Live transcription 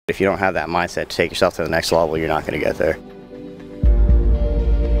If you don't have that mindset to take yourself to the next level, you're not going to get there.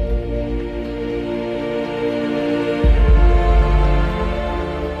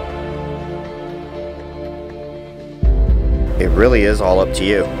 It really is all up to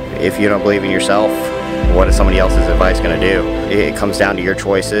you. If you don't believe in yourself, what is somebody else's advice going to do? It comes down to your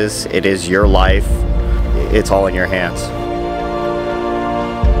choices. It is your life. It's all in your hands.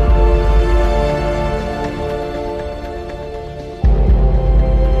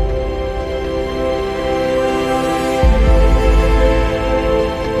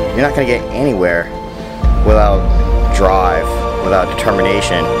 You're not going to get anywhere without drive, without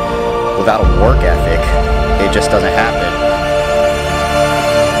determination, without a work ethic. It just doesn't happen.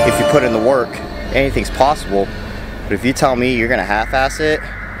 If you put in the work, anything's possible. But if you tell me you're going to half-ass it,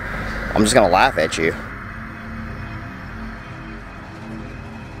 I'm just going to laugh at you.